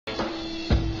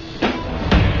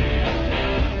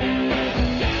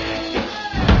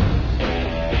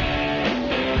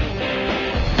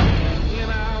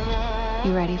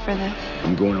idea.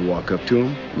 I'm going to walk up to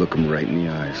him, look him right in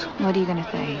the eyes. What are you going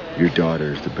to say? Your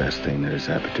daughter is the best thing that has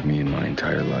happened to me in my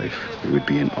entire life. It would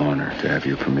be an honor to have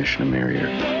your permission to marry her.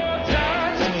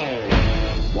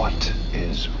 What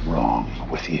is wrong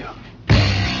with you?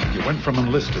 You went from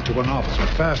enlisted to an officer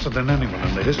faster than anyone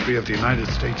in the history of the United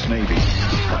States Navy.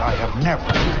 But I have never,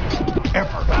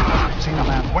 ever seen a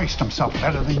man waste himself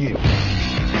better than you.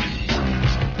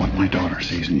 What my daughter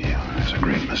sees in you is a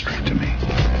great mystery to me.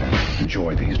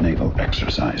 Enjoy these naval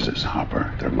exercises,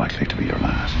 Hopper. They're likely to be your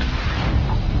last.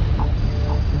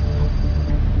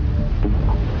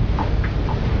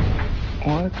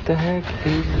 What the heck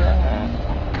is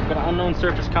that? Got an unknown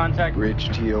surface contact.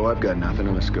 Ridge, T.O., I've got nothing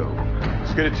on the scope.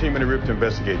 Let's get a team in the rip to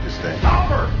investigate this thing.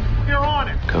 Hopper! You're on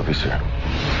it! Copy, sir.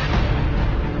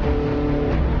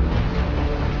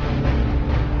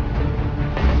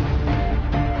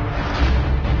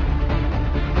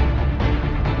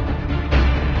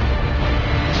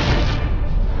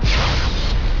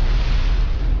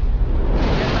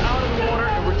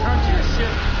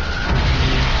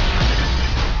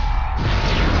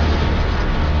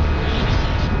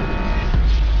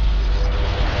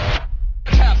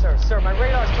 Sir, my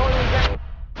radar's totally down.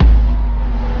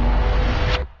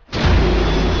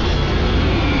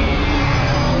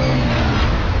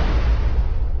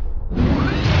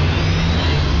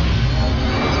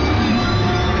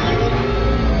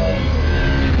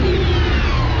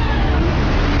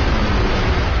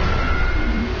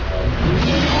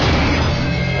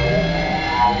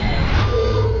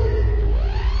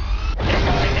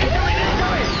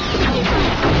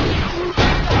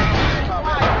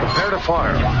 Prepare to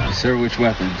fire. Sir, which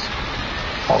weapons?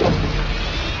 All of them.